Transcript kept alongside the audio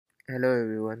Hello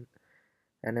everyone,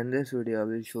 and in this video I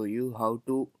will show you how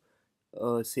to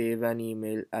save an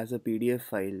email as a PDF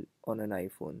file on an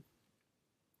iPhone.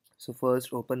 So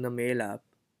first open the mail app,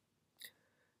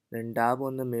 then tap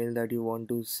on the mail that you want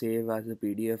to save as a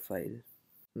PDF file.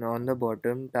 Now on the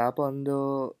bottom, tap on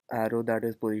the arrow that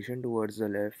is positioned towards the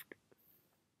left,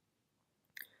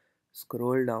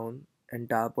 scroll down and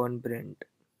tap on print.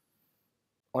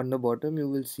 On the bottom you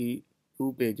will see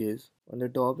two pages. On the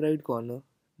top right corner,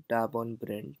 tap on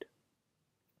print.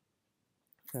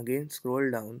 Again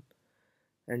scroll down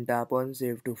and tap on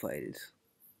save to files.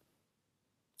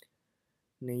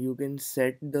 Now you can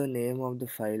set the name of the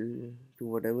file to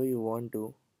whatever you want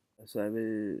to. So I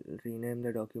will rename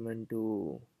the document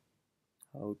to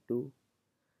how to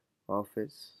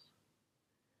office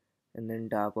and then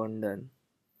tap on done.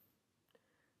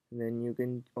 And then you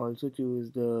can also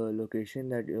choose the location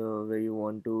that where you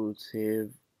want to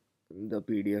save the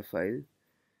PDF file.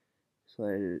 So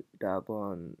I'll tap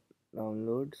on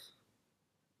downloads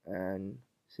and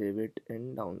save it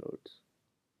in downloads.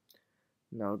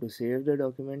 Now to save the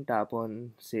document, tap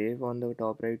on save on the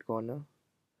top right corner,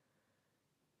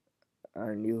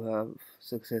 and you have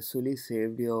successfully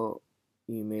saved your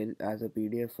email as a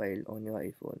PDF file on your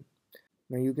iPhone.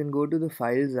 Now you can go to the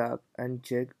Files app and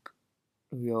check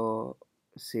your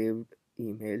saved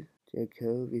email. Check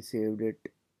here, we saved it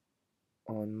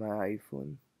on my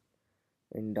iPhone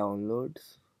in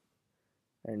downloads,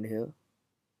 and here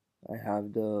I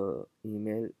have the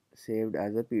email saved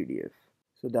as a PDF.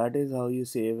 So that is how you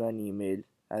save an email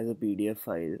as a PDF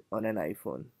file on an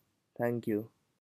iPhone. Thank you.